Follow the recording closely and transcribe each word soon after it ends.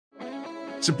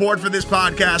Support for this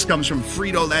podcast comes from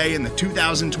Frito-Lay and the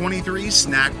 2023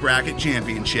 Snack Bracket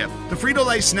Championship. The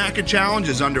Frito-Lay Snack Challenge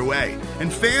is underway,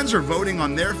 and fans are voting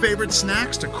on their favorite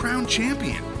snacks to crown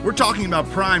champion. We're talking about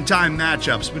prime-time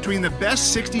matchups between the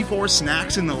best 64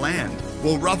 snacks in the land.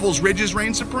 Will Ruffles Ridges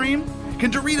reign supreme?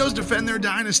 Can Doritos defend their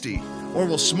dynasty? Or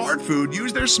will Smart Food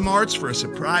use their smarts for a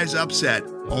surprise upset?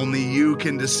 Only you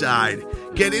can decide.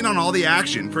 Get in on all the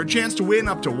action for a chance to win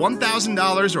up to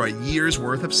 $1,000 or a year's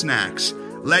worth of snacks.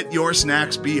 Let your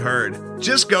snacks be heard.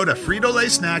 Just go to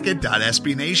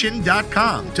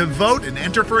fritolaysnacket.sbnation.com to vote and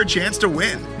enter for a chance to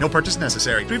win. No purchase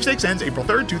necessary. Sweepstakes ends April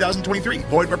 3rd, 2023.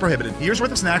 Void where prohibited. Year's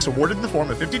worth of snacks awarded in the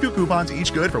form of 52 coupons,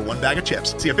 each good for one bag of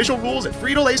chips. See official rules at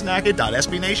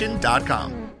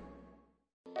fritolaysnacket.sbnation.com.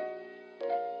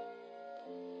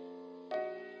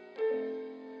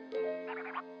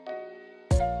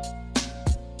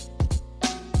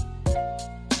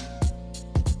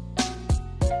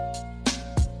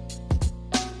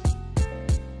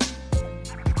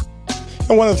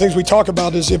 And one of the things we talk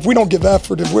about is if we don't give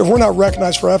effort, if we're not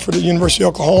recognized for effort at University of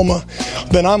Oklahoma,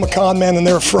 then I'm a con man and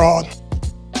they're a fraud.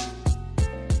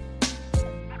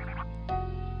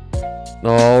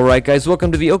 All right, guys,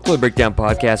 welcome to the Oklahoma Breakdown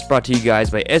Podcast, brought to you guys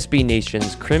by SB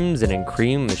Nation's Crimson and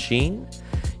Cream Machine.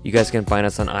 You guys can find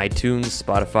us on iTunes,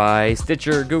 Spotify,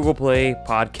 Stitcher, Google Play,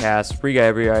 Podcasts, where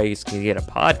everywhere you can get a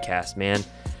podcast, man.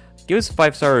 Give us a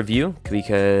 5-star review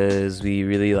because we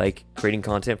really like creating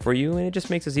content for you, and it just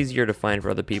makes us easier to find for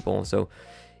other people. So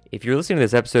if you're listening to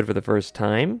this episode for the first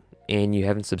time and you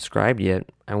haven't subscribed yet,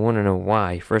 I want to know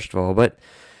why, first of all. But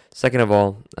second of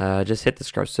all, just hit the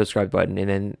subscribe button. And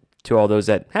then to all those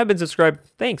that have been subscribed,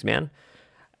 thanks, man.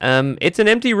 It's an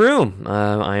empty room.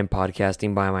 I am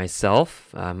podcasting by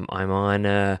myself.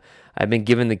 I've been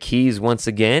given the keys once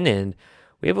again, and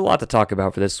we have a lot to talk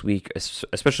about for this week,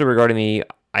 especially regarding the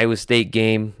Iowa State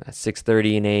game at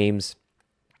 6:30 in Ames.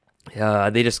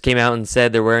 They just came out and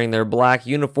said they're wearing their black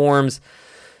uniforms,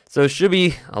 so it should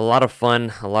be a lot of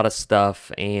fun, a lot of stuff,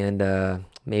 and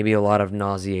maybe a lot of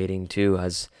nauseating too,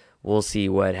 as we'll see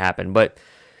what happened. But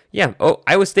yeah,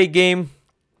 Iowa State game,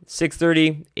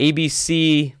 6:30,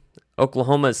 ABC.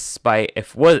 Oklahoma's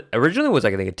originally was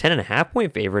like I think a 10.5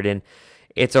 point favorite, and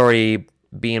it's already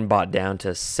being bought down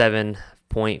to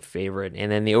 7-point favorite,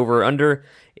 and then the over/under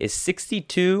is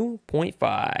 62.5,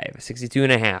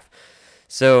 62.5.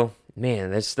 So,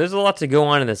 man, there's a lot to go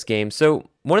on in this game. So,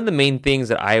 one of the main things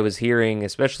that I was hearing,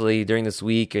 especially during this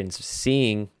week and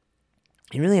seeing,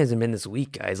 it really hasn't been this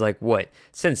week, guys. Like, what?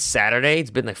 Since Saturday,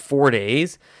 it's been like 4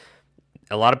 days.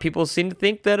 A lot of people seem to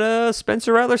think that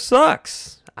Spencer Rattler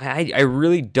sucks. I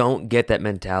really don't get that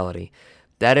mentality.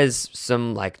 That is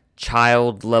some, like,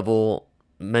 child-level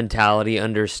mentality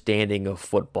understanding of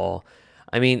football.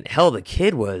 I mean, hell, the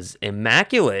kid was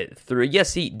immaculate through.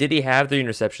 Yes, did he have 3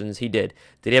 interceptions? He did.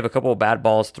 Did he have a couple of bad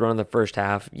balls thrown in the first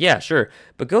half? Yeah, sure.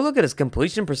 But go look at his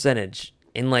completion percentage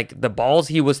and like the balls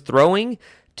he was throwing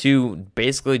to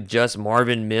basically just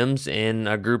Marvin Mims and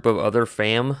a group of other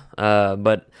fam.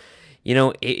 But you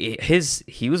know,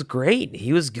 he was great.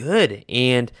 He was good,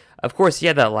 and of course, he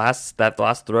had that last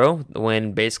throw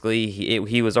when basically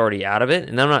he was already out of it.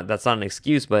 And that's not an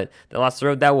excuse, but the last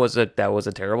throw that was a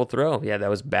terrible throw. Yeah, that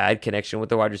was bad connection with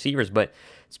the wide receivers. But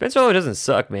Spencer Rattler doesn't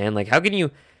suck, man. Like how can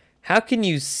you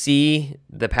see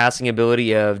the passing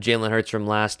ability of Jalen Hurts from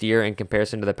last year in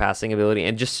comparison to the passing ability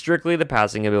and just strictly the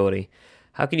passing ability?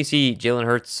 How can you see Jalen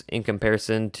Hurts in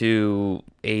comparison to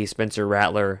a Spencer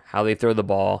Rattler, how they throw the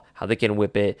ball, how they can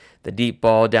whip it, the deep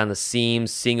ball down the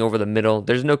seams, seeing over the middle?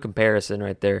 There's no comparison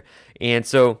right there. And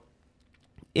so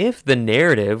if the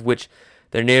narrative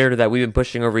that we've been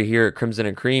pushing over here at Crimson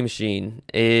and Cream Machine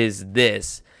is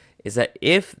that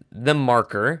if the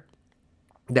marker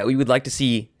that we would like to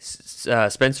see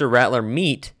Spencer Rattler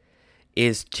meet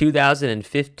is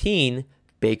 2015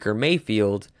 Baker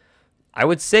Mayfield, I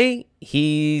would say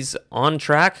he's on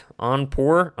track, on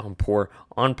par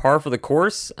for the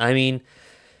course. I mean,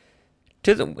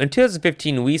 in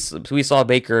 2015, we saw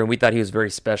Baker and we thought he was very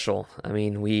special. I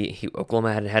mean,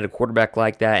 Oklahoma hadn't had a quarterback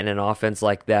like that and an offense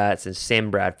like that since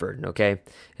Sam Bradford, okay?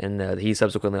 And he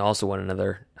subsequently also won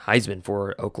another Heisman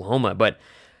for Oklahoma. But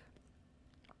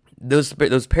those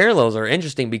parallels are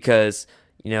interesting because,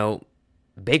 you know,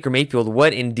 Baker Mayfield,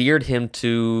 what endeared him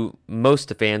to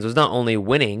most fans was not only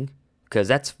winning, because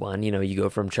that's fun. You know, you go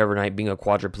from Trevor Knight being a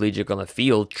quadriplegic on the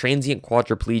field, transient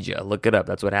quadriplegia. Look it up.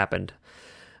 That's what happened.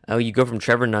 You go from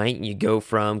Trevor Knight, and you go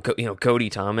from Cody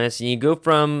Thomas, and you go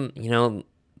from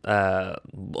a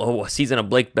season of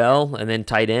Blake Bell, and then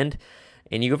tight end,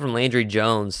 and you go from Landry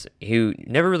Jones, who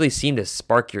never really seemed to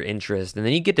spark your interest, and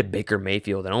then you get to Baker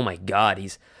Mayfield, and oh my God,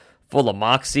 he's full of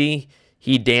moxie.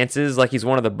 He dances like he's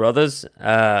one of the brothers.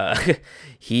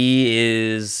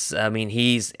 He's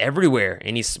everywhere,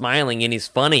 and he's smiling, and he's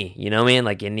funny. You know, man.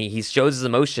 Like, and he shows his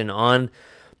emotion on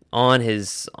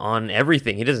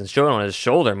everything. He doesn't show it on his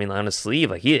shoulder. I mean, on his sleeve.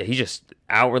 Like he just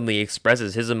outwardly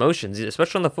expresses his emotions,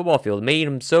 especially on the football field. It made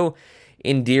him so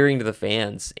endearing to the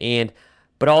fans,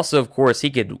 but also, of course, he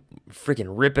could freaking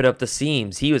rip it up the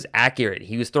seams. He was accurate.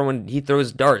 He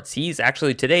throws darts. He's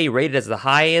actually today rated as the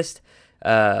highest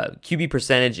QB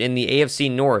percentage in the AFC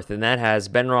North, and that has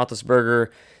Ben Roethlisberger,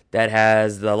 that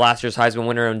has the last year's Heisman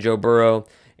winner and Joe Burrow,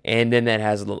 and then that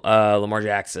has Lamar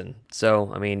Jackson.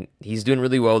 So, I mean, he's doing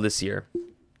really well this year.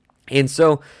 And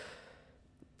so,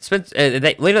 later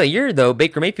that year, though,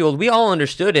 Baker Mayfield, we all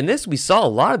understood, and we saw a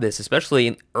lot of this,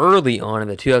 especially early on in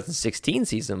the 2016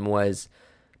 season, was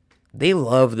they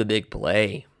love the big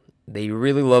play. They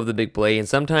really love the big play, and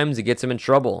sometimes it gets them in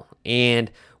trouble. And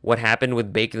what happened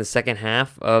with Baker in the second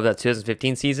half of that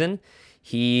 2015 season,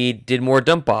 he did more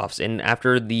dump-offs. And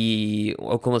after the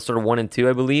Oklahoma started 1-2,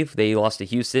 I believe, they lost to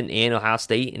Houston and Ohio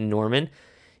State and Norman.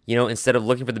 You know, instead of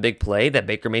looking for the big play that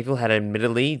Baker Mayfield had,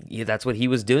 admittedly, that's what he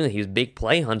was doing. He was big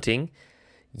play hunting.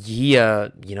 He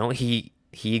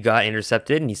got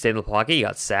intercepted and he stayed in the pocket. He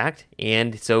got sacked.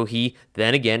 And so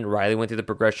Riley went through the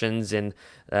progressions and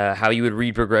how you would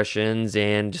read progressions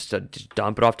and just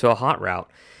dump it off to a hot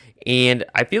route. And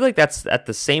I feel like that's at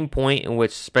the same point in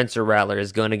which Spencer Rattler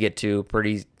is going to get to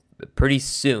pretty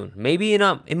soon. Maybe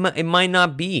not. It might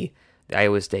not be the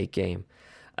Iowa State game,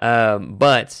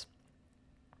 but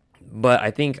I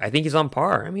think he's on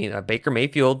par. I mean, Baker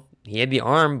Mayfield, he had the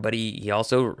arm, but he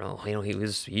also he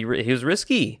was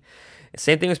risky.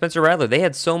 Same thing with Spencer Rattler. He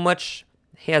has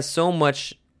so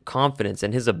much confidence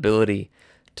in his ability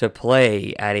to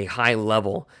play at a high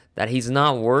level that he's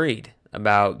not worried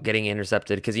about getting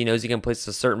intercepted because he knows he can place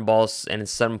a certain ball in a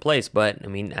certain place. But I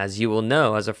mean, as you will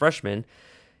know, as a freshman,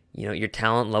 your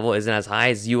talent level isn't as high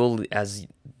as you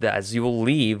will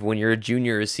leave when you're a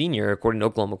junior or senior, according to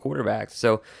Oklahoma quarterbacks.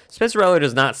 So Spencer Rattler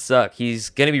does not suck. He's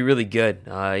going to be really good.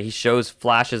 He shows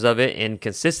flashes of it and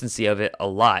consistency of it a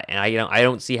lot. And I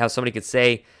don't see how somebody could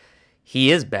say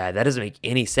he is bad. That doesn't make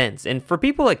any sense. And for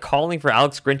people like calling for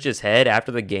Alex Grinch's head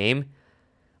after the game,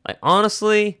 like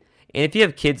honestly, and if you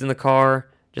have kids in the car,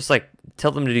 just like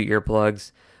tell them to do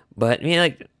earplugs. But I mean,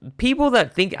 like people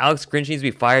that think Alex Grinch needs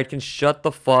to be fired can shut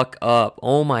the fuck up.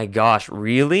 Oh my gosh,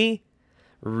 really?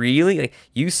 Really? Like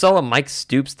you saw what Mike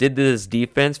Stoops did to this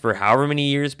defense for however many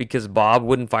years because Bob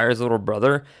wouldn't fire his little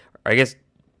brother. Or I guess,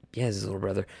 yeah, his little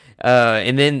brother.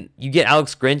 And then you get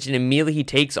Alex Grinch, and immediately he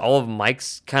takes all of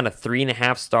Mike's kind of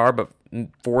 3.5-star but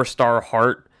 4-star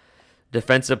heart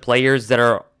defensive players that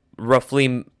are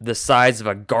roughly the size of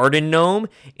a garden gnome,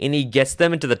 and he gets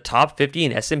them into the top 50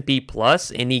 in S&P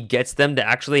Plus, and he gets them to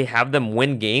actually have them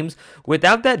win games.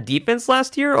 Without that defense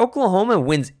last year, Oklahoma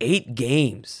wins 8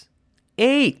 games.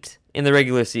 8 in the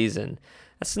regular season.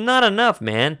 That's not enough,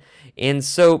 man. And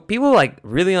so people like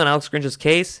really on Alex Grinch's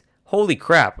case, holy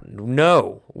crap,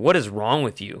 no. What is wrong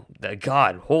with you?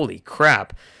 God, holy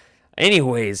crap.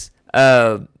 Anyways,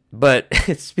 but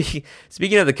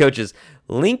speaking of the coaches,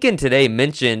 Lincoln today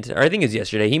mentioned, or I think it was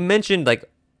yesterday, he mentioned like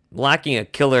lacking a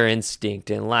killer instinct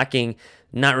and lacking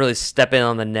not really stepping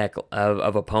on the neck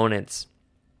of opponents.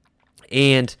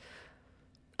 And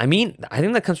I mean, I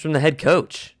think that comes from the head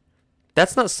coach.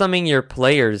 That's not something your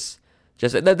players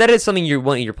that is something you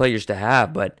want your players to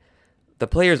have, but the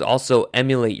players also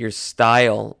emulate your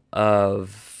style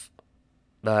of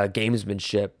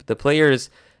gamesmanship. The players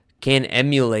can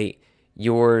emulate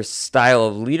your style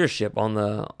of leadership on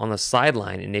the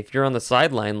sideline. And if you're on the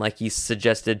sideline, like he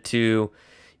suggested to,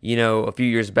 a few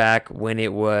years back when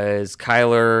it was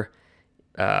Kyler,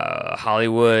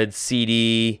 Hollywood,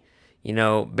 CD,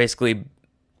 basically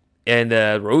in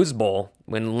the Rose Bowl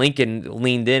when Lincoln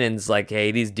leaned in and was like,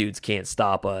 hey, these dudes can't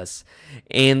stop us.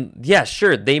 And yeah,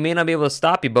 sure, they may not be able to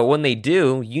stop you, but when they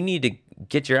do, you need to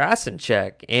get your ass in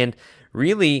check. And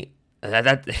really,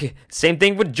 that same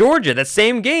thing with Georgia, that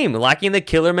same game, lacking the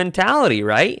killer mentality,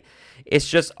 right? It's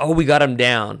just, we got them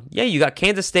down. Yeah, you got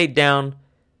Kansas State down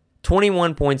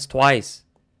 21 points twice.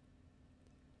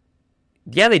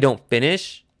 Yeah, they don't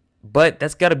finish, but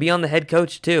that's got to be on the head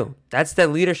coach too. That's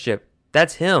that leadership.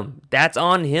 That's him. That's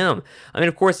on him. I mean,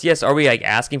 of course, yes, are we like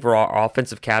asking for our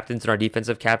offensive captains and our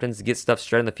defensive captains to get stuff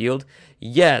straight on the field?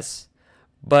 Yes.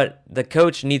 But the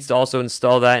coach needs to also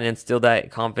install that and instill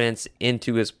that confidence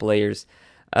into his players.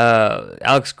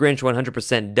 Alex Grinch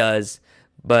 100% does,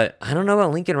 but I don't know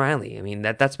about Lincoln Riley. I mean,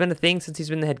 that's been a thing since he's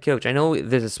been the head coach. I know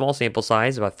there's a small sample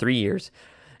size, about 3 years,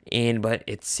 but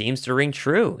it seems to ring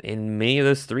true in many of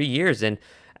those 3 years. And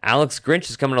Alex Grinch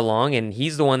is coming along, and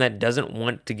he's the one that doesn't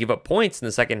want to give up points in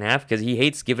the second half because he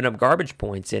hates giving up garbage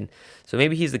points. And so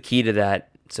maybe he's the key to that.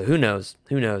 So who knows?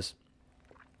 Who knows?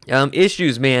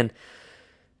 Issues, man,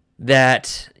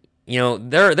 that,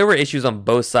 there were issues on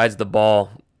both sides of the ball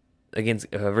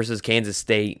against versus Kansas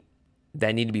State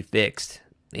that need to be fixed.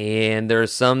 And there are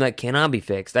some that cannot be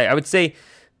fixed. I would say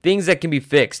things that can be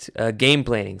fixed, game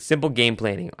planning, simple game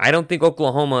planning. I don't think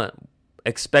Oklahoma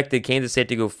expected Kansas State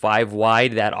to go 5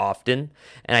 wide that often,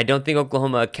 and I don't think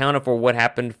Oklahoma accounted for what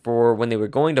happened for when they were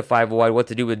going to 5 wide, what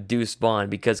to do with Deuce Vaughn,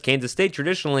 because Kansas State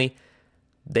traditionally,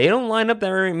 they don't line up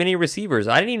that many receivers.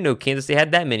 I didn't even know Kansas State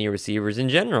had that many receivers in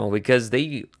general, because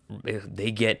they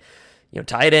get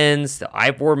tight ends, the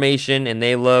I formation, and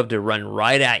they love to run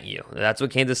right at you. That's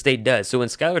what Kansas State does. So when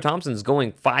Skylar Thompson's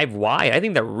going 5 wide, I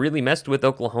think that really messed with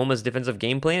Oklahoma's defensive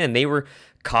game plan, and they were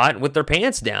caught with their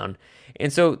pants down.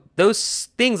 And so those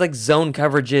things like zone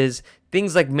coverages,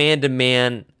 things like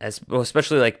man-to-man,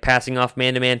 especially like passing off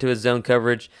man-to-man to a zone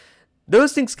coverage,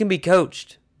 those things can be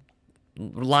coached.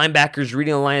 Linebackers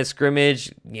reading the line of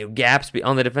scrimmage, gaps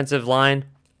on the defensive line,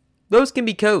 those can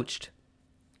be coached.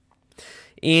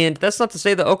 And that's not to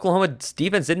say that Oklahoma's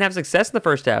defense didn't have success in the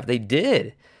first half. They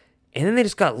did. And then they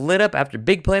just got lit up after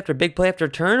big play after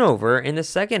turnover in the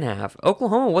second half.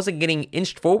 Oklahoma wasn't getting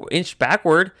inched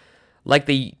backward like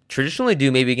they traditionally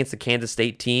do maybe against a Kansas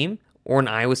State team or an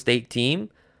Iowa State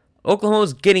team. Oklahoma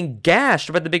was getting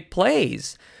gashed by the big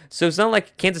plays. So it's not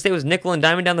like Kansas State was nickel and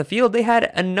diming down the field. They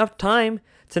had enough time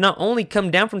to not only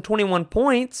come down from 21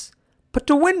 points, but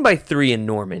to win by 3 in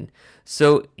Norman.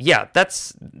 So, yeah,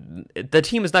 the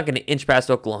team is not going to inch past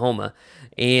Oklahoma,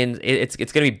 and it's going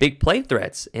to be big play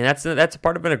threats, and that's a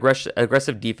part of an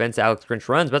aggressive defense Alex Grinch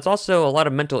runs, but it's also a lot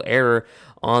of mental error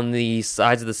on the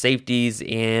sides of the safeties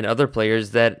and other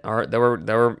players that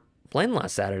were playing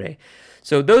last Saturday.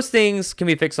 So those things can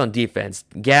be fixed on defense: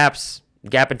 gaps,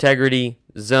 gap integrity,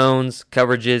 zones,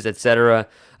 coverages, etc.,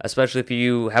 especially if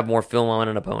you have more film on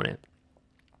an opponent.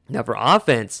 Now for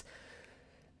offense,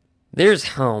 Spencer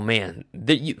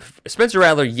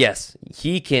Rattler, yes,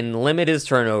 he can limit his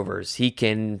turnovers. He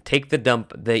can take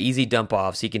the easy dump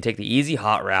offs. He can take the easy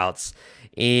hot routes,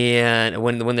 and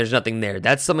when there's nothing there,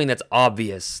 that's something that's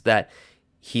obvious that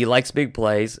he likes big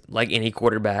plays like any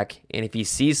quarterback. And if he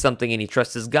sees something and he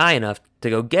trusts his guy enough to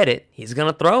go get it, he's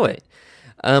gonna throw it.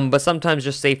 But sometimes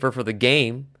just safer for the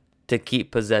game to keep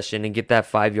possession and get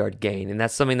that 5-yard gain, and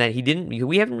that's something that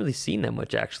we haven't really seen that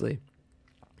much actually.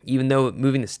 Even though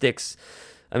moving the sticks,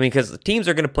 because the teams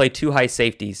are going to play 2 high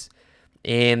safeties,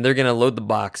 and they're going to load the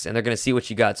box, and they're going to see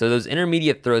what you got. So those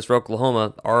intermediate throws for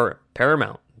Oklahoma are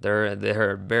paramount.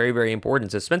 They're very, very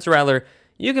important. So Spencer Rattler,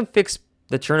 you can fix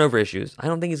the turnover issues. I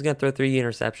don't think he's going to throw 3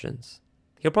 interceptions.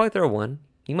 He'll probably throw 1.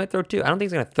 He might throw 2. I don't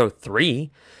think he's going to throw 3.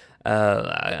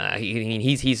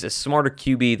 He's a smarter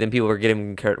QB than people are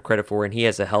giving him credit for, and he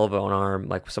has a hell of an arm,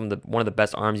 like one of the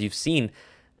best arms you've seen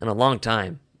in a long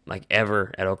time. Like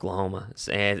ever at Oklahoma,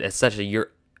 and at such a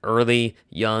early,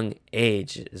 young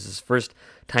age. This is his first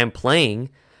time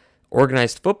playing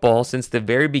organized football since the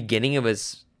very beginning of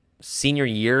his senior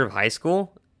year of high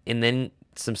school, and then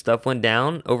some stuff went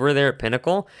down over there at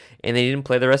Pinnacle, and they didn't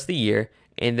play the rest of the year,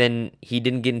 and then he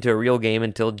didn't get into a real game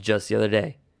until just the other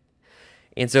day.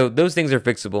 And so those things are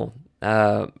fixable.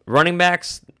 Running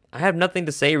backs, I have nothing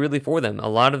to say really for them. A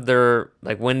lot of their,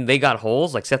 like when they got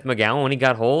holes, like Seth McGowan when he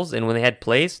got holes, and when they had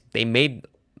plays, they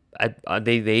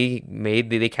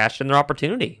cashed in their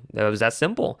opportunity. That was that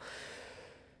simple.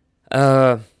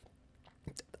 I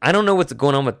don't know what's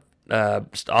going on with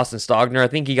Austin Stogner. I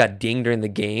think he got dinged during the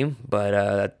game,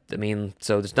 but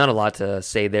so there's not a lot to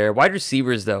say there. Wide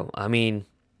receivers though,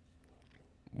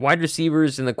 wide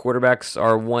receivers and the quarterbacks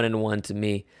are 1-1 to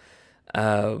me.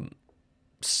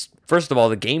 First of all,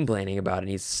 the game planning about it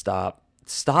needs to stop.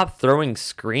 Stop throwing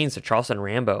screens to Charleston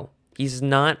Rambo. He's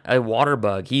not a water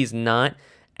bug. He's not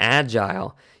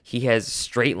agile. He has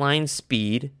straight line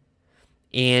speed,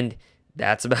 and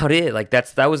that's about it. Like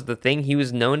that was the thing he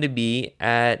was known to be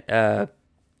at.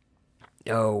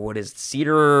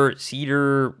 Cedar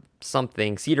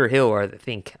Hill, or I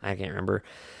can't remember.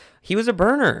 He was a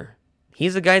burner.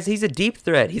 He's a deep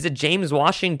threat. He's a James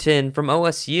Washington from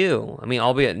OSU.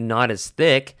 Albeit not as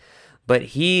thick. But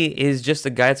he is just a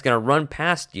guy that's going to run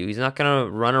past you. He's not going to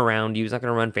run around you. He's not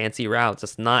going to run fancy routes.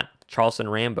 That's not Charleston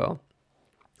Rambo.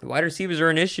 Wide receivers are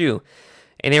an issue,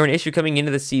 and they were an issue coming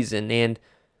into the season. And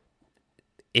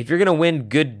if you're going to win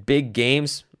good, big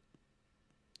games,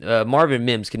 Marvin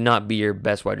Mims cannot be your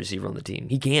best wide receiver on the team.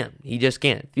 He can't. He just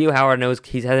can't. Theo Howard knows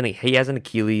he has an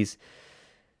Achilles.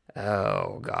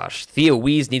 Oh, gosh. Theo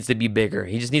Wees needs to be bigger.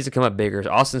 He just needs to come up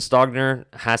bigger. Austin Stogner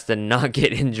has to not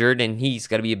get injured, and he's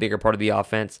got to be a bigger part of the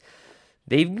offense.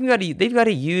 They've got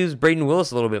to use Braden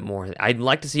Willis a little bit more. I'd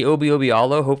like to see Obi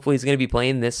Obialo. Hopefully he's going to be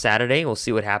playing this Saturday. We'll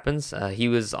see what happens. He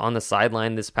was on the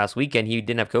sideline this past weekend. He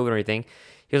didn't have COVID or anything.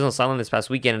 He was on the sideline this past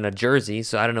weekend in a jersey,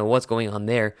 so I don't know what's going on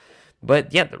there.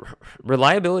 But, yeah, the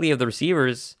reliability of the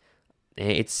receivers,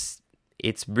 it's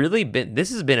really been,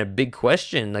 this has been a big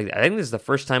question. Like, I think this is the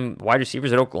first time wide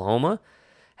receivers at Oklahoma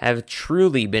have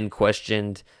truly been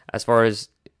questioned as far as,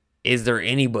 is there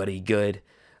anybody good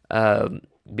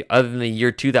other than the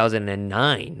year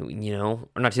 2009,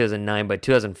 or not 2009, but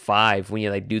 2005, when you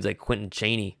had like dudes like Quentin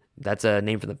Chaney. That's a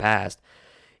name from the past.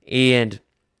 And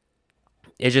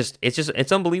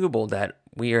it's unbelievable that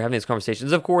we are having these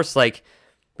conversations. Of course, like,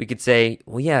 we could say,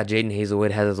 well, yeah, Jaden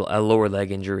Hazelwood has a lower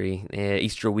leg injury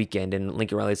Easter weekend, and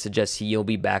Lincoln Riley suggests he'll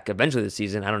be back eventually this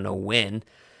season. I don't know when.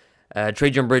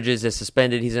 Trajan Bridges is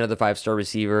suspended. He's another 5-star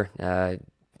receiver.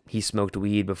 He smoked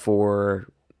weed before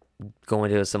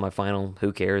going to a semifinal.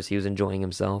 Who cares? He was enjoying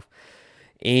himself.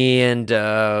 And,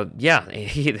 there's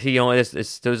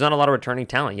not a lot of returning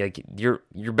talent. Like, your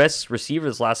best receiver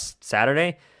this last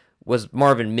Saturday was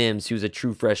Marvin Mims, who's a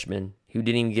true freshman who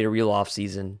didn't even get a real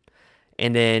offseason.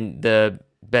 And then the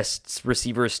best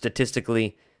receiver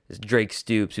statistically is Drake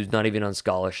Stoops, who's not even on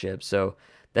scholarship. So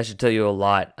that should tell you a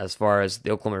lot as far as the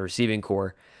Oklahoma receiving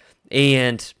core.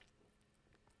 And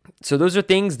so those are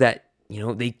things that,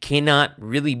 they cannot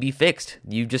really be fixed.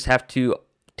 You just have to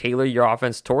tailor your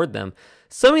offense toward them.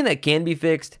 Something that can be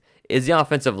fixed is the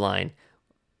offensive line.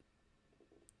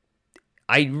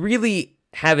 I really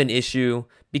have an issue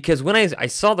because when I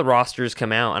saw the rosters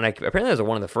come out, and apparently I was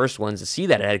one of the first ones to see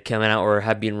that it had come out or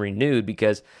had been renewed,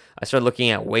 because I started looking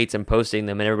at weights and posting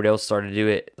them, and everybody else started to do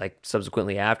it like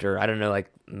subsequently after. I don't know,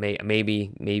 like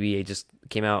maybe it just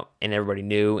came out and everybody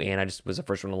knew, and I just was the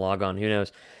first one to log on. Who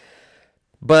knows?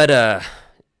 But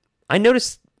I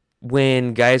noticed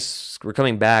when guys were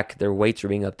coming back, their weights were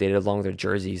being updated along with their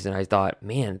jerseys, and I thought,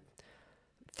 man,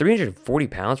 340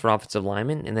 pounds for an offensive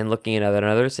lineman, and then looking at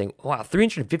another saying, wow,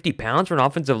 350 pounds for an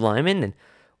offensive lineman, and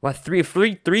wow,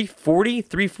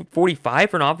 345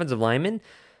 for an offensive lineman.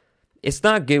 It's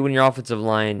not good when your offensive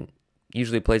line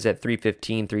usually plays at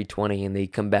 315, 320, and they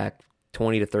come back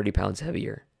 20 to 30 pounds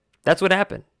heavier. That's what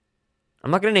happened.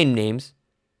 I'm not going to name names,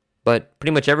 but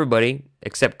pretty much everybody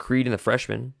except Creed and the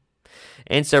freshman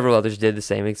and several others did the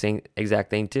same exact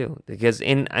thing too. Because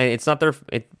it's not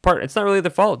really their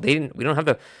fault. We don't have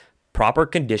the proper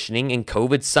conditioning in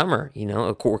COVID summer,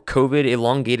 or COVID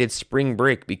elongated spring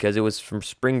break, because it was from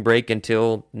spring break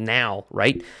until now,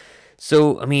 right?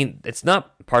 So, I mean, it's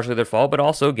not partially their fault, but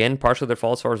also, again, partially their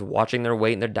fault as far as watching their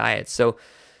weight and their diet. So,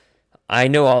 I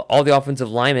know all the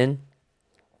offensive linemen,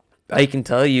 I can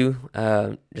tell you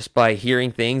just by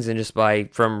hearing things and just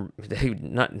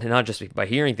not just by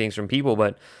hearing things from people,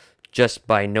 but just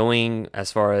by knowing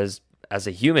as far as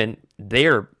a human,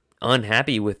 they're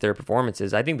unhappy with their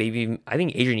performances. I think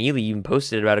Adrian Ely even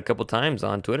posted about it a couple times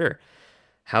on Twitter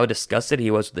how disgusted he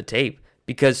was with the tape,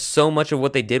 because so much of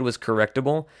what they did was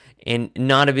correctable, and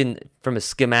not even from a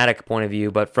schematic point of view,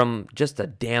 but from just a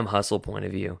damn hustle point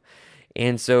of view.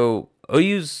 And so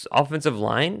OU's offensive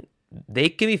line, they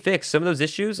can be fixed. Some of those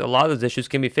issues, a lot of those issues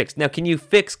can be fixed. Now, can you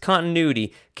fix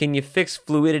continuity? Can you fix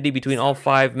fluidity between all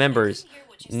 5 members?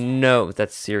 No,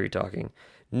 that's Siri talking.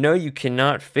 No, you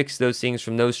cannot fix those things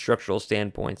from those structural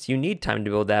standpoints. You need time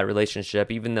to build that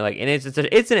relationship, even though, and it's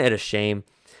a shame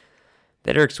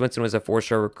that Eric Swinson was a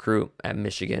 4-star recruit at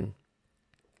Michigan,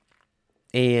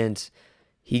 and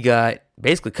he got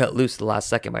basically cut loose at the last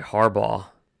second by Harbaugh.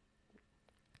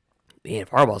 Man, if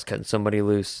Harbaugh's cutting somebody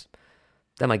loose,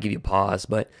 that might give you pause,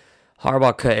 but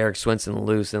Harbaugh cut Eric Swinson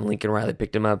loose, and Lincoln Riley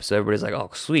picked him up. So everybody's like, "Oh,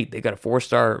 sweet! They got a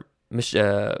 4-star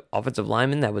offensive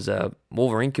lineman that was a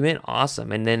Wolverine commit,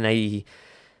 awesome." And then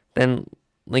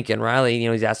Lincoln Riley,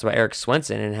 he's asked about Eric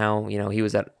Swinson and how he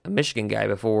was a Michigan guy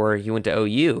before he went to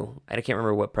OU. I can't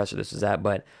remember what presser this was at,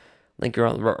 but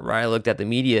Lincoln Riley looked at the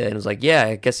media and was like, "Yeah,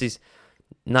 I guess he's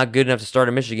not good enough to start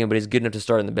in Michigan, but he's good enough to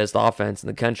start in the best offense in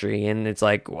the country." And it's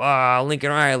like, wow,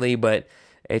 Lincoln Riley, but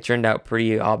it turned out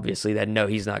pretty obviously that no,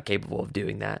 he's not capable of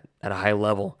doing that at a high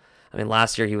level. I mean,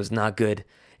 last year he was not good,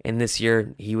 and this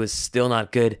year he was still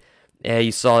not good.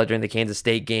 You saw it during the Kansas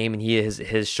State game, and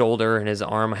his shoulder and his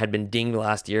arm had been dinged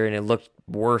last year, and it looked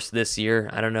worse this year.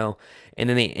 I don't know. And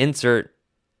then they insert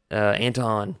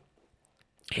Anton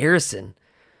Harrison,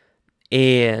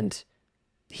 and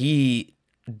he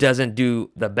doesn't do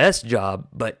the best job,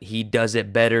 but he does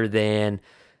it better than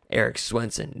Eric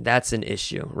Swenson. That's an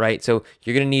issue, right? So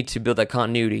you're going to need to build that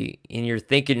continuity, and you're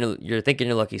thinking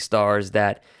your lucky stars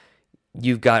that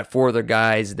you've got four other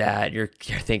guys that you're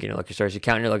thinking your lucky stars. You're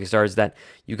counting your lucky stars that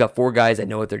you've got four guys that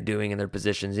know what they're doing in their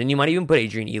positions, and you might even put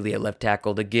Adrian Ely at left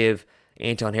tackle to give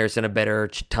Anton Harrison a better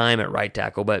time at right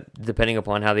tackle, but depending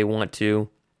upon how they want to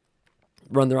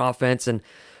run their offense and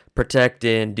protect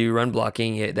and do run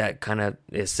blocking, that kind of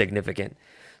is significant.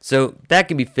 So that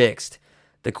can be fixed.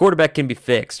 The quarterback can be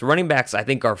fixed. Running backs, I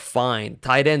think, are fine.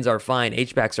 Tight ends are fine.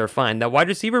 H-backs are fine. That wide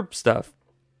receiver stuff,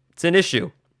 it's an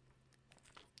issue.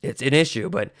 It's an issue,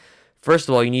 but first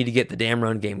of all, you need to get the damn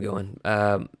run game going.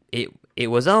 It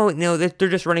was, they're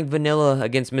just running vanilla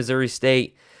against Missouri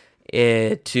State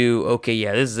this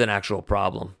is an actual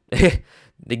problem.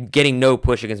 Getting no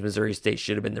push against Missouri State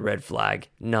should have been the red flag,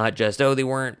 not just, they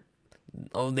weren't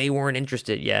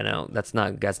interested. Yeah, no, that's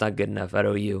not good enough at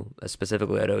OU,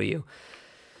 specifically at OU.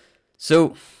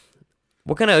 So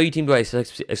what kind of OU team do I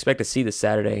expect to see this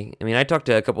Saturday? I mean, I talked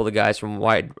to a couple of the guys from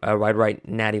Wide Right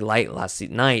Natty Light last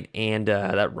night, and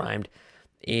that rhymed.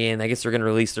 And I guess they're going to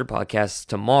release their podcast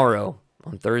tomorrow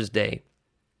on Thursday.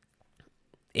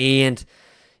 And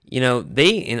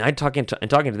talking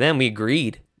to them, we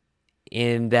agreed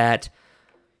in that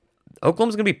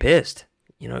Oklahoma's going to be pissed.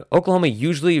 Oklahoma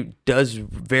usually does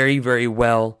very, very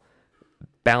well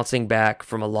bouncing back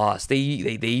from a loss. They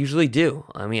usually do.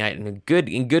 I mean,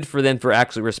 good for them for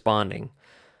actually responding.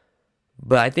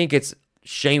 But I think it's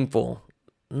shameful,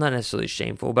 not necessarily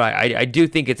shameful, but I do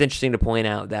think it's interesting to point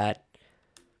out that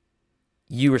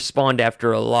you respond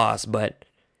after a loss, but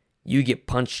you get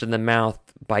punched in the mouth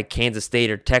by Kansas State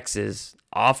or Texas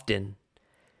often,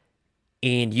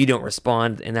 and you don't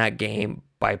respond in that game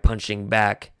by punching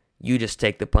back. You just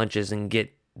take the punches and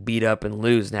get beat up and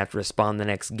lose and have to respond the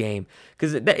next game.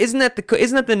 Because isn't that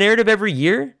the narrative every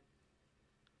year?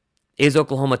 Is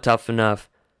Oklahoma tough enough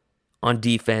on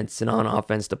defense and on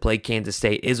offense to play Kansas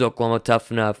State? Is Oklahoma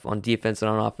tough enough on defense and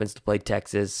on offense to play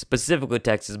Texas? Specifically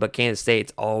Texas, but Kansas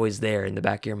State's always there in the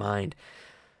back of your mind.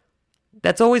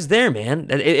 That's always there, man.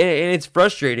 And it's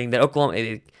frustrating that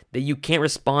Oklahoma, that you can't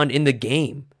respond in the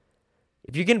game.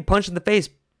 If you're getting punched in the face,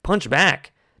 punch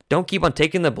back. Don't keep on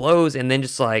taking the blows and then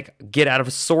just get out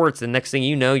of sorts, and next thing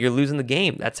you know, you're losing the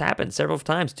game. That's happened several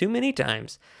times, too many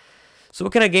times. So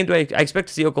what kind of game do I expect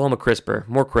to see Oklahoma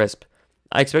more crisp?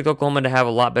 I expect Oklahoma to have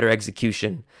a lot better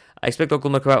execution. I expect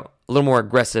Oklahoma to come out a little more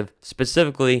aggressive,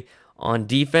 specifically on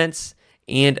defense,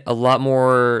 and a lot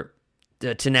more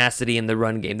tenacity in the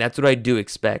run game. That's what I do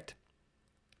expect.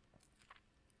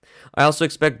 I also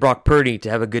expect Brock Purdy to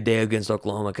have a good day against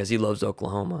Oklahoma because he loves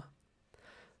Oklahoma.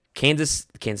 Kansas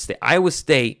State, Iowa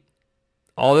State,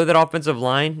 although that offensive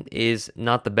line is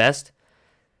not the best,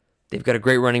 they've got a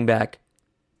great running back.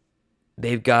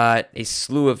 They've got a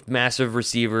slew of massive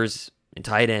receivers and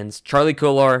tight ends. Charlie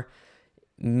Kolar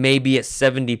may be at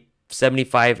 70,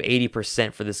 75,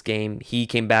 80% for this game. He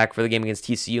came back for the game against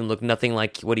TCU and looked nothing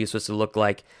like what he was supposed to look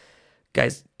like.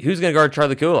 Guys, who's going to guard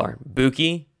Charlie Kolar?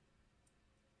 Buki,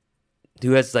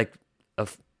 who has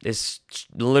is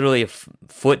literally a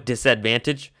foot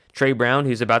disadvantage. Trey Brown,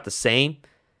 who's about the same.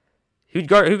 Who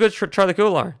goes for Charlie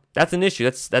Kolar? That's an issue.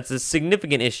 That's a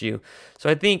significant issue. So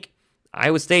I think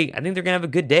Iowa State, they're going to have a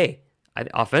good day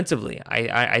offensively.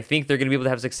 I think they're going to be able to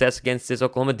have success against this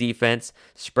Oklahoma defense,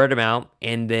 spread them out,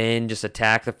 and then just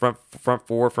attack the front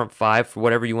four, front five, for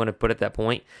whatever you want to put at that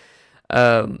point.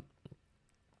 But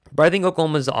I think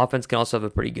Oklahoma's offense can also have a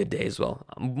pretty good day as well.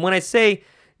 When I say,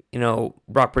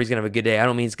 Brock Purdy's going to have a good day, I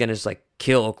don't mean he's going to just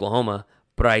kill Oklahoma,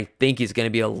 but I think he's going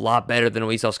to be a lot better than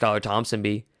we saw Skylar Thompson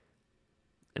be.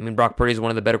 I mean, Brock Purdy is one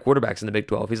of the better quarterbacks in the Big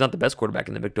 12. He's not the best quarterback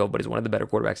in the Big 12, but he's one of the better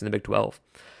quarterbacks in the Big 12.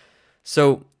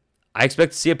 So I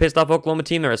expect to see a pissed-off Oklahoma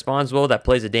team that responds well, that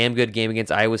plays a damn good game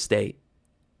against Iowa State.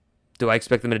 Do I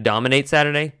expect them to dominate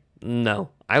Saturday? No.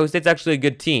 Iowa State's actually a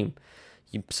good team.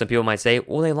 Some people might say,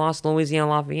 well, they lost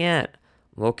Louisiana Lafayette.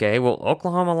 Okay, well,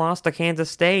 Oklahoma lost to Kansas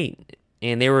State,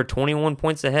 and they were 21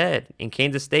 points ahead, and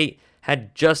Kansas State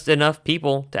had just enough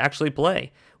people to actually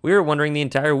play. We were wondering the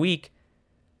entire week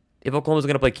if Oklahoma was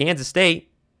going to play Kansas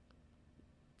State,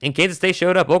 and Kansas State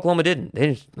showed up. Oklahoma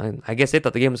didn't. I guess they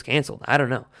thought the game was canceled. I don't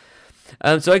know.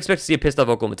 So I expect to see a pissed-off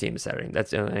Oklahoma team Saturday.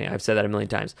 I've said that a million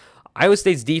times. Iowa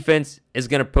State's defense is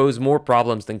going to pose more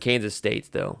problems than Kansas State's,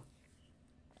 though.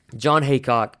 John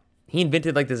Haycock, he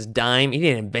invented this dime. He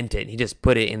didn't invent it. He just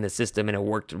put it in the system, and it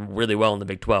worked really well in the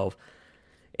Big 12.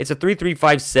 It's a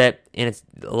 3-3-5 set, and it's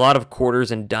a lot of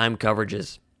quarters and dime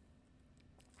coverages.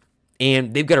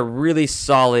 And they've got a really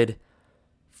solid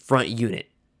front unit.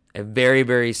 A very,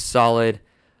 very solid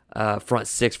front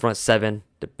six, front seven,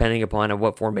 depending upon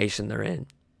what formation they're in.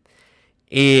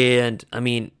 And, I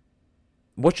mean,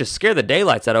 what should scare the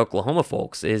daylights out of Oklahoma,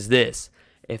 folks, is this.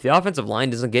 If the offensive line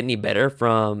doesn't get any better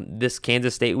from this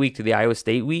Kansas State week to the Iowa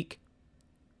State week,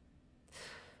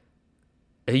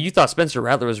 you thought Spencer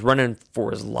Rattler was running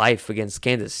for his life against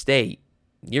Kansas State.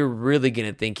 You're really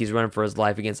going to think he's running for his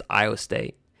life against Iowa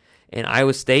State. And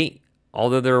Iowa State,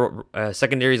 although their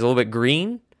secondary is a little bit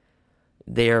green,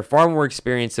 they are far more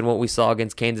experienced than what we saw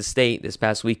against Kansas State this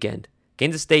past weekend.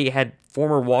 Kansas State had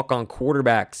former walk-on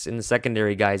quarterbacks in the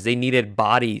secondary, guys. They needed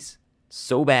bodies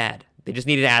so bad. They just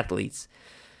needed athletes.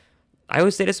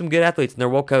 Iowa State has some good athletes, and they're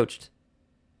well coached.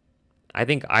 I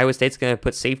think Iowa State's going to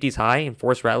put safeties high and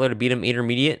force Rattler to beat him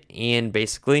intermediate and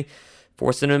basically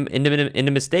forcing him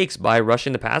into mistakes by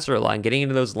rushing the passer a lot and getting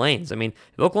into those lanes. I mean,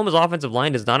 if Oklahoma's offensive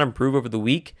line does not improve over the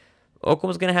week,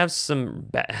 Oklahoma's going to have some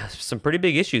pretty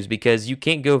big issues because you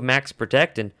can't go max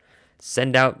protect and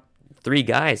send out 3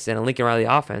 guys in a Lincoln Riley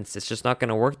offense. It's just not going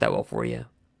to work that well for you.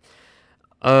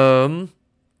 So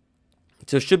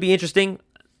it should be interesting.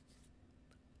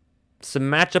 Some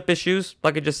matchup issues,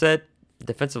 like I just said.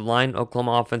 Defensive line,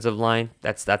 Oklahoma offensive line,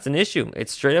 that's an issue.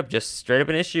 It's straight up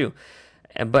an issue.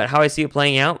 But how I see it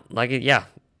playing out,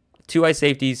 2 high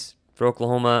safeties for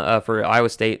Oklahoma, for Iowa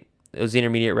State, those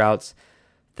intermediate routes.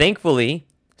 Thankfully,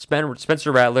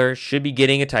 Spencer Rattler should be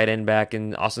getting a tight end back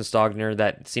in Austin Stogner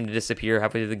that seemed to disappear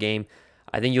halfway through the game.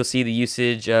 I think you'll see the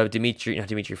usage of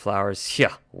Dimitri Flowers.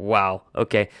 Yeah, wow.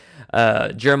 Okay.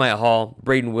 Jeremiah Hall,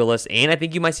 Braden Willis, and I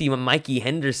think you might see Mikey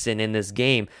Henderson in this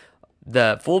game.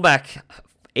 The fullback,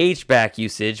 H-back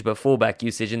usage, but fullback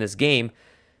usage in this game,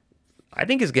 I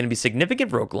think is going to be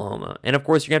significant for Oklahoma. And, of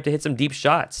course, you're going to have to hit some deep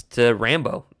shots to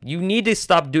Rambo. You need to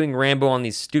stop doing Rambo on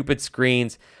these stupid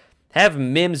screens. Have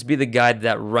Mims be the guy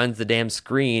that runs the damn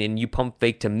screen, and you pump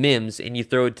fake to Mims, and you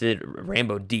throw it to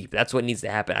Rambo deep. That's what needs to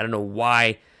happen. I don't know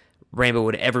why Rambo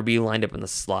would ever be lined up in the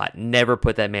slot. Never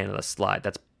put that man in the slot.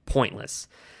 That's pointless.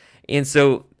 And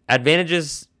so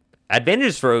advantages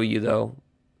for OU, though,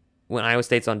 when Iowa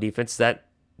State's on defense, that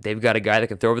they've got a guy that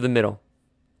can throw over the middle.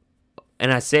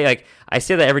 And I say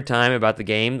that every time about the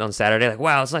game on Saturday, like,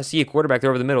 wow, it's nice to see a quarterback throw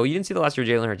over the middle. You didn't see the last year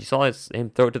Jalen Hurts. You saw him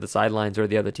throw it to the sidelines or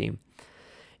the other team.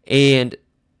 And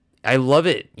I love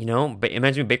it,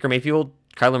 Imagine Baker Mayfield,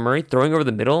 Kyler Murray throwing over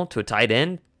the middle to a tight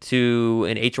end, to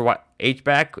an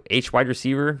H-back, H wide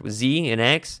receiver, Z and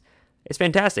X. It's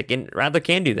fantastic. And Rattler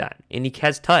can do that. And he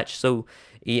has touch. So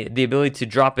the ability to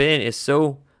drop in is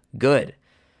so good.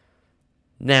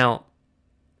 Now,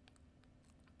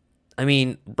 I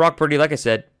mean, Brock Purdy, like I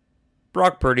said,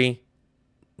 Brock Purdy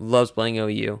loves playing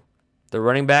OU. The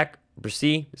running back,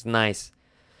 Brissy, is nice.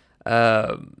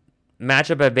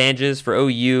 Matchup advantages for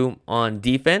OU on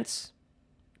defense.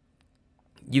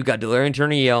 You've got Delarian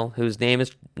Turner-Yell, whose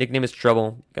nickname is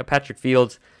Trouble. You got Patrick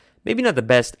Fields, maybe not the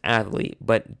best athlete,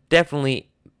 but definitely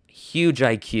huge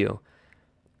IQ.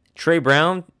 Trey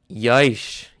Brown,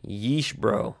 yeesh,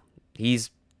 bro. He's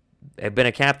been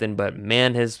a captain, but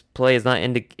man, his play is not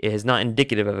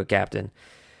indicative of a captain.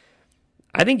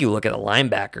 I think you look at the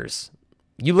linebackers.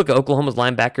 You look at Oklahoma's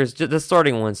linebackers, just the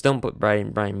starting ones. Don't put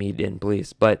Brian Meade in,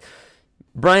 please. But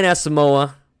Brian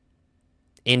Asamoah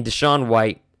and Deshaun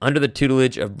White, under the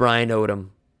tutelage of Brian Odom,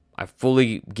 I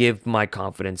fully give my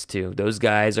confidence to. Those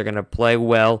guys are going to play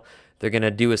well. They're going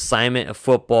to do assignment of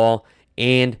football,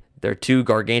 and they're 2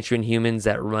 gargantuan humans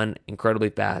that run incredibly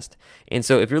fast. And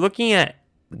so if you're looking at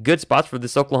good spots for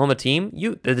this Oklahoma team,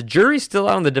 the jury's still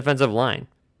out on the defensive line.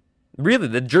 Really,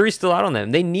 the jury's still out on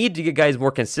them. They need to get guys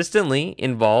more consistently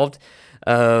involved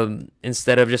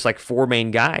instead of just like 4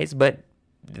 main guys. But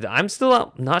I'm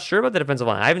still not sure about the defensive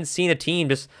line. I haven't seen a team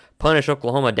just punish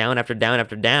Oklahoma down after down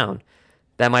after down.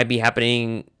 That might be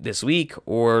happening this week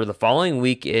or the following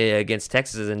week against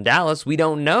Texas and Dallas. We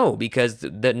don't know because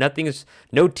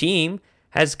no team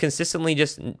has consistently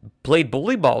just played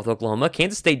bully ball with Oklahoma.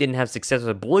 Kansas State didn't have success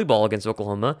with bully ball against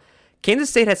Oklahoma.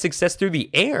 Kansas State had success through the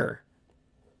air.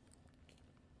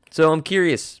 So I'm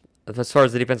curious as far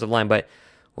as the defensive line. But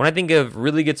when I think of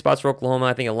really good spots for Oklahoma,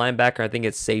 I think a linebacker, I think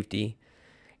it's safety.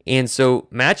 And so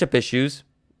matchup issues,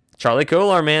 Charlie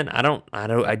Kolar, man,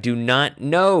 I do not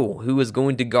know who is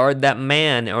going to guard that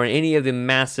man or any of the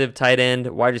massive tight end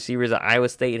wide receivers that Iowa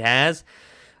State has.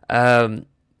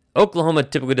 Oklahoma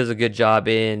typically does a good job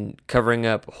in covering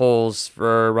up holes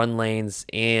for run lanes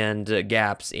and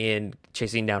gaps and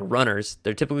chasing down runners.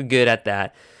 They're typically good at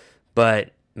that.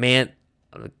 But, man,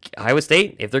 Iowa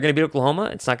State, if they're going to beat Oklahoma,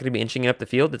 it's not going to be inching it up the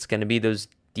field. It's going to be those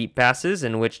deep passes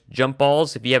in which jump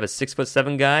balls, if you have a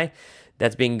 6'7" guy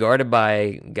that's being guarded by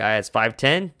a guy that's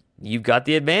 5'10", you've got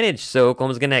the advantage. So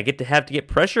Oklahoma's going to have to get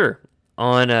pressure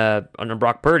on a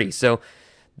Brock Purdy. So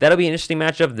that'll be an interesting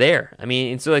matchup there. I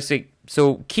mean, and so I say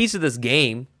So keys to this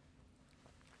game,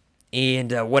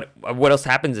 and what else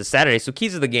happens this Saturday? So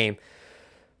keys to the game.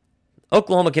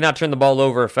 Oklahoma cannot turn the ball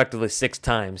over effectively 6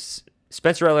 times.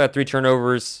 Spencer Rattler had 3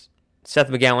 turnovers. Seth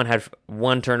McGowan had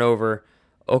 1 turnover.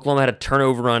 Oklahoma had a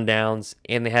turnover on downs,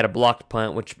 and they had a blocked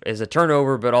punt, which is a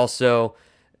turnover, but also,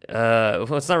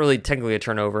 well, it's not really technically a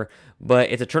turnover, but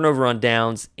it's a turnover on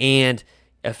downs, and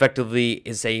effectively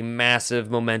is a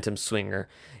massive momentum swinger.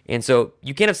 And so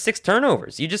you can't have 6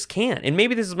 turnovers. You just can't. And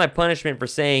maybe this is my punishment for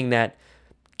saying that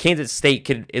Kansas State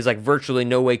is like virtually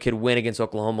no way could win against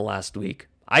Oklahoma last week.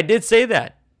 I did say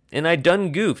that, and I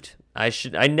done goofed.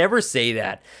 I never say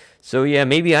that. So yeah,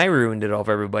 maybe I ruined it all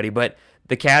for everybody. But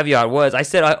the caveat was, I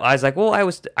was like, well,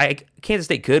 Kansas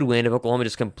State could win if Oklahoma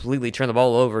just completely turned the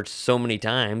ball over so many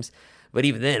times. But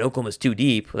even then, Oklahoma's too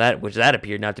deep, which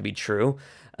appeared not to be true.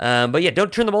 But yeah,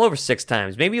 don't turn the ball over 6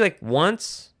 times. Maybe like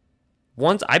once.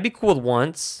 I'd be cool with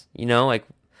once. Like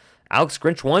Alex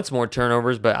Grinch wants more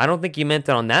turnovers, but I don't think he meant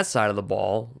that on that side of the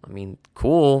ball. I mean,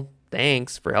 cool.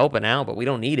 Thanks for helping out, but we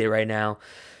don't need it right now.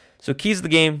 So keys to the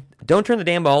game, don't turn the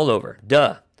damn ball over.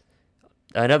 Duh.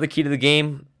 Another key to the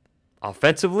game,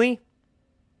 offensively,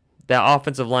 that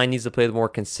offensive line needs to play with more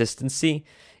consistency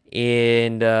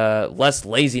and less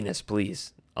laziness,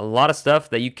 please. A lot of stuff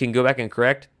that you can go back and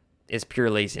correct is pure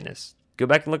laziness. Go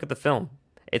back and look at the film.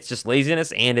 It's just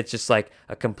laziness, and it's just like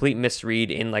a complete misread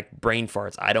in like brain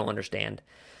farts. I don't understand.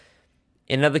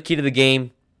 Another key to the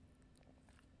game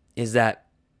is that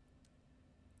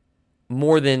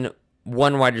more than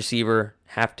one wide receiver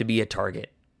have to be a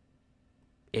target.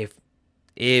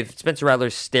 If Spencer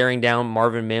Rattler's staring down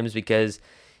Marvin Mims because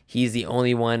he's the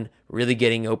only one really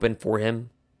getting open for him,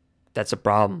 that's a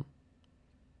problem.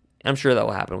 I'm sure that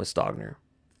will happen with Stogner.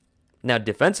 Now,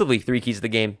 defensively, 3 keys to the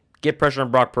game. Get pressure on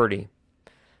Brock Purdy.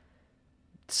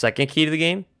 Second key to the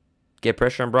game, get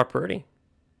pressure on Brock Purdy.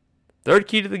 Third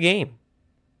key to the game,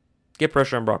 get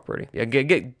pressure on Brock Purdy. Yeah,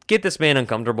 get this man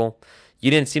uncomfortable.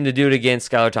 You didn't seem to do it against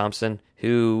Skylar Thompson,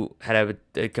 who had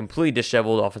a completely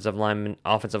disheveled offensive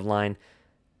line.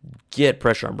 Get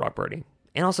pressure on Brock Purdy.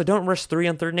 And also, don't rush 3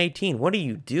 on 3rd and 18. What are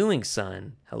you doing,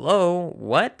 son? Hello?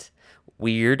 What?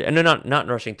 Weird. No, not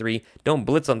rushing 3. Don't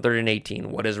blitz on 3rd and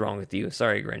 18. What is wrong with you?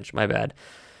 Sorry, Grinch. My bad.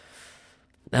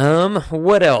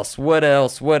 What else?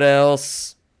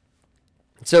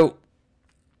 So,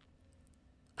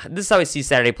 this is how I see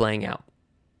Saturday playing out.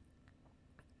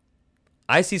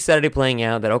 I see Saturday playing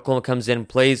out that Oklahoma comes in,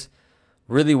 plays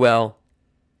really well,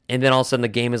 and then all of a sudden the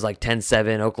game is like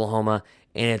 10-7 Oklahoma,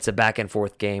 and it's a back and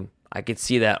forth game. I could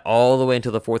see that all the way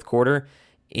until the 4th quarter.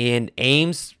 And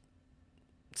Ames,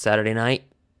 Saturday night,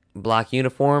 black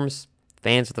uniforms,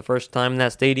 fans for the first time in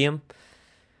that stadium.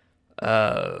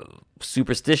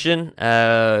 Superstition.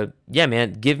 Yeah,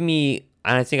 man, give me,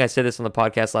 I think I said this on the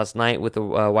podcast last night with the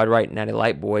Wide Right Natty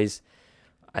Light boys.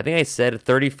 I think I said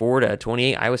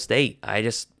 34-28 Iowa State.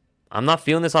 I'm not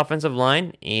feeling this offensive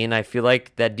line, and I feel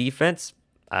like that defense,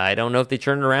 I don't know if they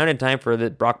turn it around in time for the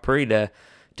Brock Purdy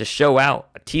to show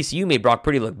out. TCU made Brock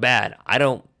Purdy look bad. I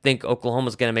don't think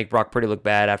Oklahoma's going to make Brock Purdy look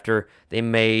bad after they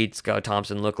made Skylar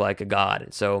Thompson look like a god.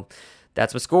 So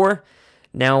that's my score.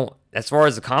 Now, as far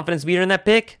as the confidence meter in that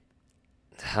pick,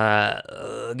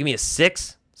 give me a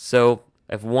 6. So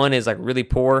if 1 is like really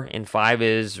poor and 5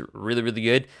 is really, really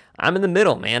good, I'm in the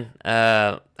middle, man.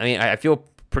 I feel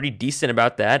pretty decent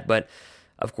about that, but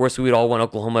of course we would all want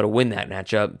Oklahoma to win that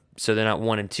matchup, so they're not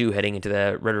 1-2 heading into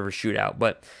the Red River Shootout.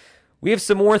 But we have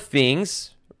some more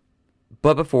things,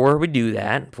 but before we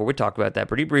talk about that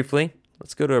pretty briefly,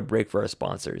 let's go to a break for our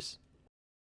sponsors.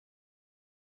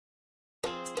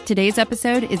 Today's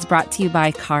episode is brought to you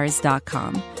by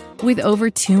Cars.com. With over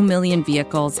 2 million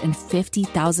vehicles and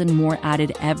 50,000 more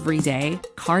added every day,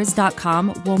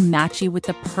 Cars.com will match you with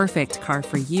the perfect car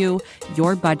for you,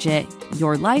 your budget,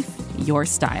 your life, your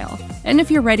style. And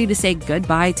if you're ready to say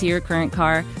goodbye to your current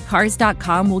car,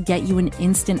 Cars.com will get you an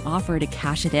instant offer to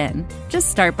cash it in.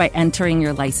 Just start by entering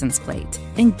your license plate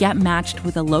and get matched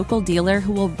with a local dealer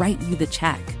who will write you the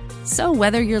check. So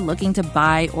whether you're looking to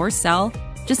buy or sell,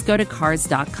 just go to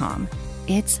Cars.com.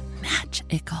 It's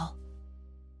magical.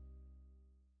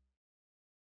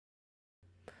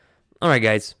 All right,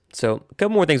 guys. So a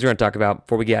couple more things we're going to talk about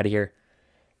before we get out of here.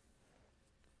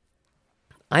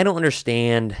 I don't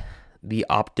understand the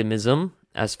optimism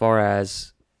as far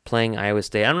as playing Iowa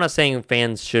State. I'm not saying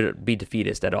fans should be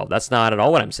defeatist at all. That's not at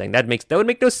all what I'm saying. That would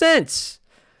make no sense.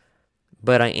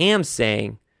 But I am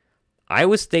saying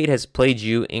Iowa State has played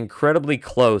you incredibly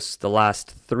close the last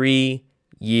 3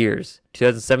 years.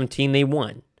 2017, they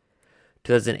won.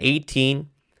 2018,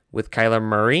 with Kyler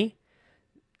Murray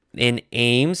and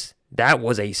Ames, That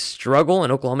was a struggle,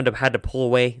 and Oklahoma had to pull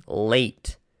away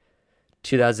late.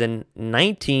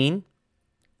 2019,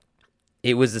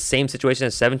 it was the same situation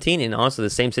as 17, and also the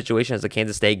same situation as the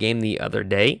Kansas State game the other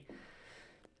day.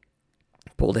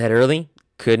 Pulled ahead early,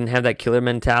 couldn't have that killer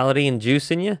mentality and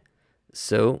juice in you,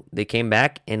 so they came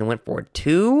back and went for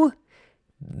 2.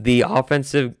 The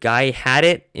offensive guy had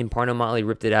it, and Parnell Motley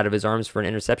ripped it out of his arms for an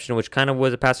interception, which kind of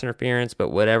was a pass interference, but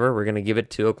whatever. We're going to give it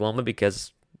to Oklahoma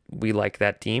because we like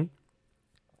that team.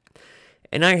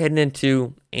 And now you're heading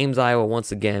into Ames, Iowa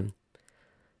once again.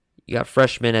 You got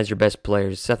freshmen as your best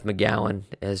players. Seth McGowan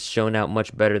has shown out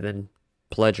much better than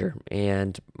Pledger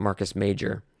and Marcus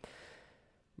Major.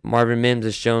 Marvin Mims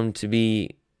has shown to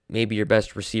be maybe your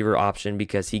best receiver option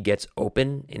because he gets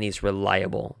open and he's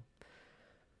reliable.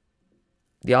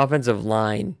 The offensive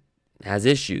line has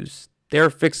issues. They're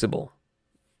fixable.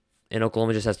 And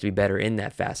Oklahoma just has to be better in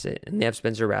that facet. And they have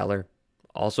Spencer Rattler,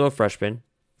 also a freshman,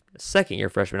 a second-year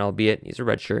freshman, albeit he's a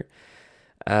redshirt.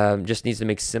 Just needs to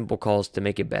make simple calls to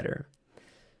make it better.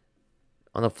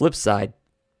 On the flip side,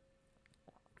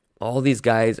 all these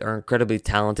guys are incredibly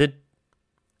talented.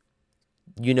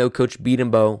 You know Coach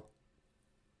Beatenbow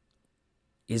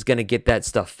is going to get that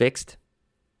stuff fixed.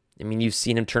 I mean, you've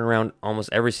seen him turn around almost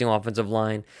every single offensive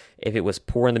line. If it was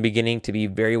poor in the beginning, to be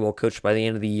very well coached by the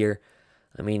end of the year.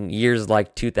 I mean, years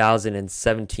like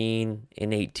 2017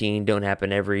 and 18 don't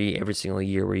happen every single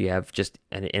year where you have just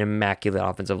an immaculate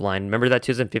offensive line. Remember that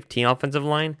 2015 offensive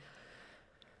line?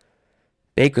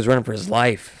 Bake was running for his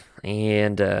life,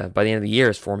 and by the end of the year,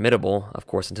 it's formidable, of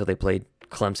course, until they played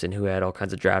Clemson, who had all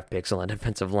kinds of draft picks on the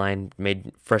defensive line,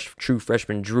 made true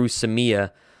freshman Drew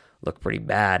Samia look pretty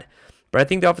bad. But I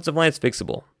think the offensive line is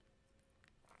fixable.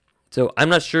 So I'm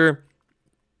not sure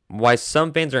why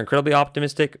some fans are incredibly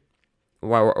optimistic,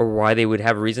 or why they would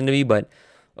have a reason to be, but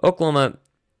Oklahoma,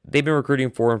 they've been recruiting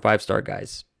 4- and 5-star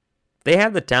guys. They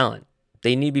have the talent.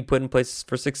 They need to be put in place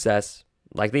for success,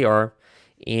 like they are,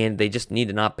 and they just need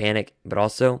to not panic, but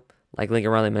also, like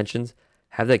Lincoln Riley mentions,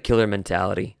 have that killer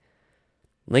mentality.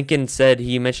 Lincoln said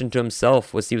he mentioned to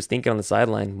himself what he was thinking on the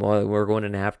sideline while we were going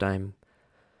into halftime.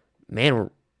 Man,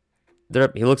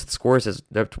 he looks at the score and says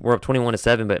we're up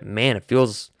 21-7, but man, it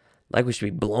feels like we should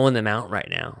be blowing them out right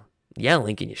now. Yeah,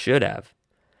 Lincoln, you should have.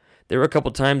 There were a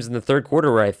couple times in the third quarter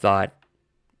where I thought,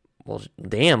 well,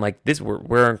 damn, like this,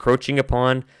 we're encroaching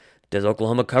upon, does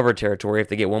Oklahoma cover territory? If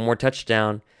they get one more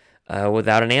touchdown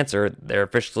without an answer, they're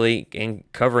officially in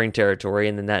covering territory,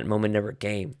 and then that moment never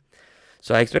came.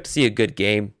 So I expect to see a good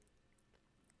game.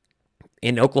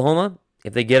 In Oklahoma,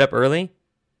 if they get up early,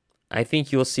 I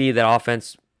think you'll see that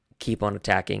offense keep on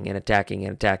attacking and attacking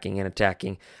and attacking and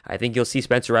attacking. I think you'll see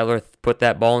Spencer Rattler put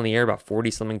that ball in the air about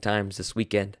 40-something times this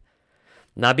weekend.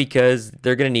 Not because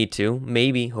they're going to need to,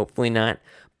 maybe, hopefully not,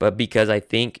 but because I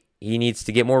think he needs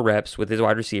to get more reps with his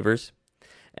wide receivers.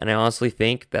 And I honestly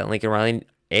think that Lincoln Riley,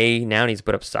 now needs to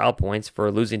put up style points for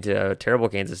losing to a terrible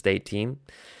Kansas State team.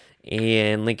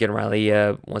 And Lincoln Riley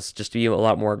wants just to be a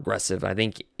lot more aggressive. I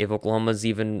think if Oklahoma's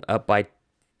even up by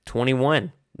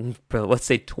 21, but let's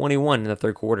say 21 in the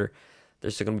third quarter,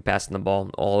 they're still going to be passing the ball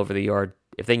all over the yard.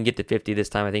 If they can get to 50 this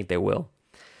time, I think they will.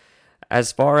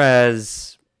 As far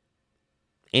as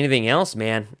anything else,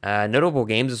 man, notable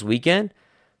games this weekend,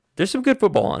 there's some good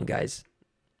football on, guys.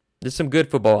 There's some good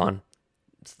football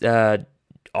on.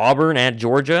 Auburn at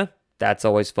Georgia, that's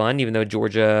always fun, even though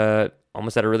Georgia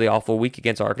almost had a really awful week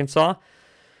against Arkansas.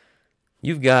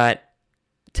 You've got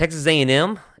Texas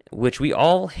A&M, which we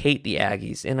all hate the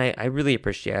Aggies, and I really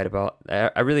appreciate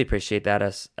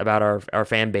that about our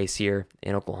fan base here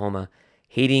in Oklahoma,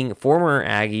 hating former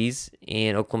Aggies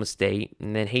in Oklahoma State,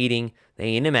 and then hating the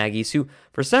A&M Aggies, who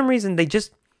for some reason the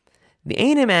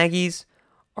A&M Aggies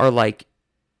are like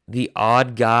the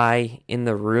odd guy in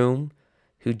the room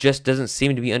who just doesn't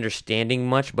seem to be understanding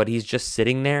much, but he's just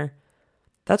sitting there.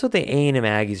 That's what the A&M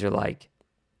Aggies are like.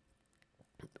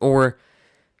 Or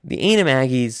the A&M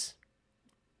Aggies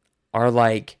are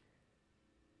like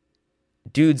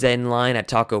dudes in line at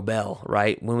Taco Bell,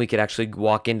 right? When we could actually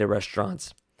walk into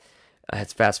restaurants.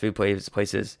 It's fast food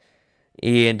places.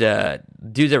 And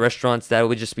dudes at restaurants that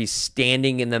would just be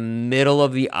standing in the middle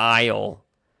of the aisle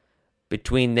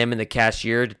between them and the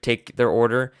cashier to take their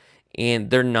order. And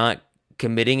they're not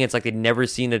committing. It's like they'd never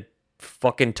seen a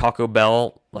fucking Taco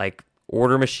Bell like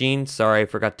order machine. Sorry, I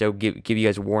forgot to give you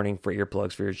guys a warning for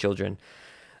earplugs for your children.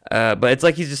 But it's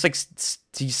like he's just like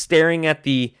he's staring at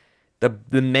the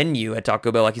menu at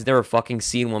Taco Bell like he's never fucking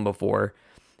seen one before,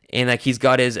 and like he's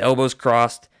got his elbows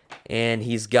crossed and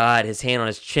he's got his hand on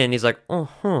his chin. He's like,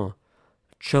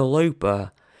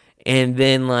 chalupa, and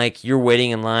then like you're waiting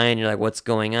in line. You're like, what's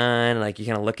going on? Like you're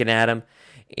kind of looking at him,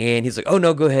 And he's like, "Oh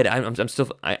no, go ahead. I'm still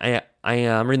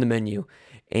I'm reading the menu."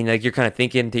 And like you're kind of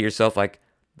thinking to yourself like,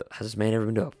 "Has this man ever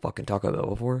been to a fucking Taco Bell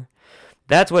before?"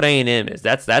 That's what A&M is.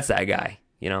 That's that guy,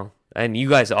 you know. And you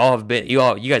guys all have been. You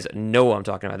guys know what I'm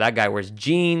talking about. That guy wears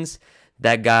jeans.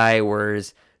 That guy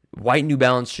wears white New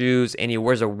Balance shoes, and he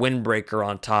wears a windbreaker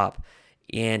on top.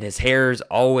 And his hair's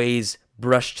always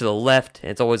brushed to the left,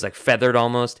 and it's always like feathered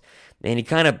almost. And he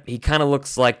kind of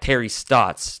looks like Terry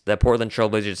Stotts, the Portland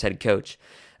Trailblazers head coach.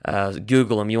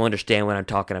 Google him, you'll understand what I'm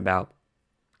talking about.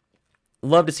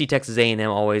 Love to see Texas A&M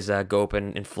always go up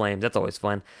in flames. That's always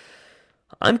fun.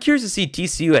 I'm curious to see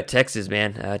TCU at Texas,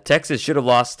 man. Texas should have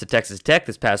lost to Texas Tech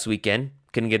this past weekend.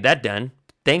 Couldn't get that done.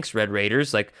 Thanks, Red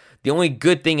Raiders. Like, the only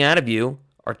good thing out of you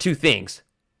are two things.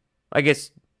 I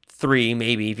guess three,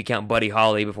 maybe, if you count Buddy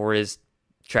Holly before his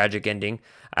tragic ending.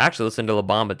 I actually listened to La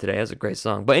Bamba today. That's a great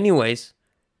song. But anyways,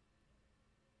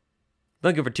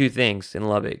 looking for two things in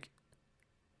Lubbock.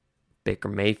 Baker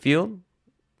Mayfield,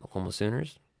 Oklahoma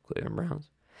Sooners, Cleveland Browns,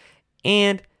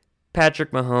 and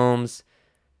Patrick Mahomes.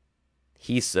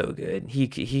 He's so good. He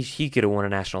could have won a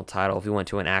national title if he went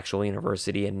to an actual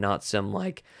university and not some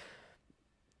like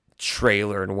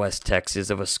trailer in West Texas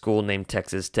of a school named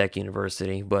Texas Tech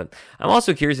University. But I'm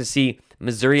also curious to see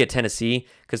Missouri at Tennessee,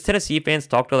 because Tennessee fans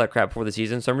talked all that crap before the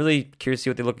season. So I'm really curious to see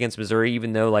what they look against Missouri,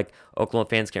 even though like Oklahoma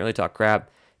fans can't really talk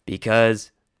crap because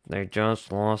they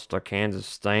just lost to Kansas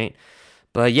State.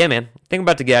 But yeah, man, I think I'm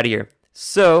about to get out of here.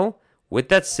 So with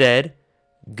that said,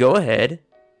 go ahead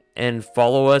and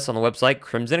follow us on the website,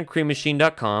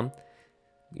 crimsonandcreammachine.com.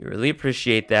 We really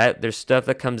appreciate that. There's stuff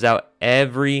that comes out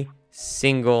every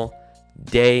single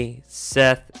day.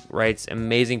 Seth writes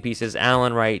amazing pieces.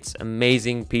 Alan writes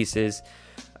amazing pieces.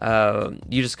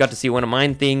 You just got to see one of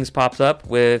mine things pops up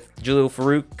with Jalil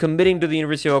Farouk committing to the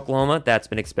University of Oklahoma. That's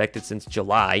been expected since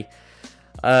July.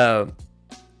 Follow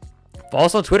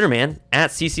us on Twitter, man,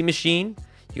 at CC Machine.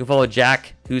 You can follow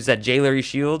Jack, who's at J. Larry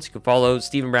Shields. You can follow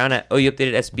Stephen Brown at OU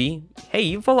Updated SB. Hey,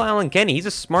 you can follow Alan Kenny. He's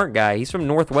a smart guy. He's from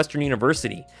Northwestern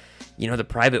University. You know, the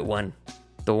private one.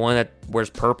 The one that wears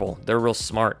purple. They're real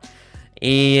smart.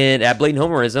 And at Blatant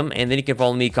Homerism. And then you can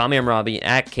follow me, Kamiar Marabi,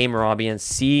 at KMarabian,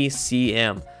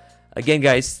 CCM. Again,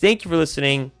 guys, thank you for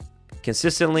listening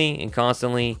consistently and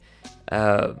constantly.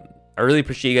 I really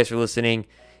appreciate you guys for listening.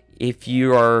 If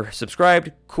you are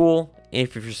subscribed, cool.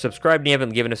 If you're subscribed and you haven't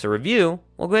given us a review,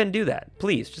 well, go ahead and do that.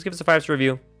 Please, just give us a 5-star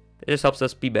review. It just helps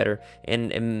us be better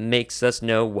and makes us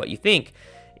know what you think.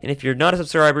 And if you're not a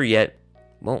subscriber yet,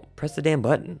 well, press the damn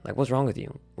button. Like, what's wrong with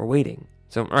you? We're waiting.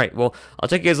 So, all right, well, I'll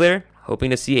check you guys later.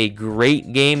 Hoping to see a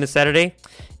great game this Saturday.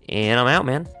 And I'm out,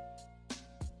 man.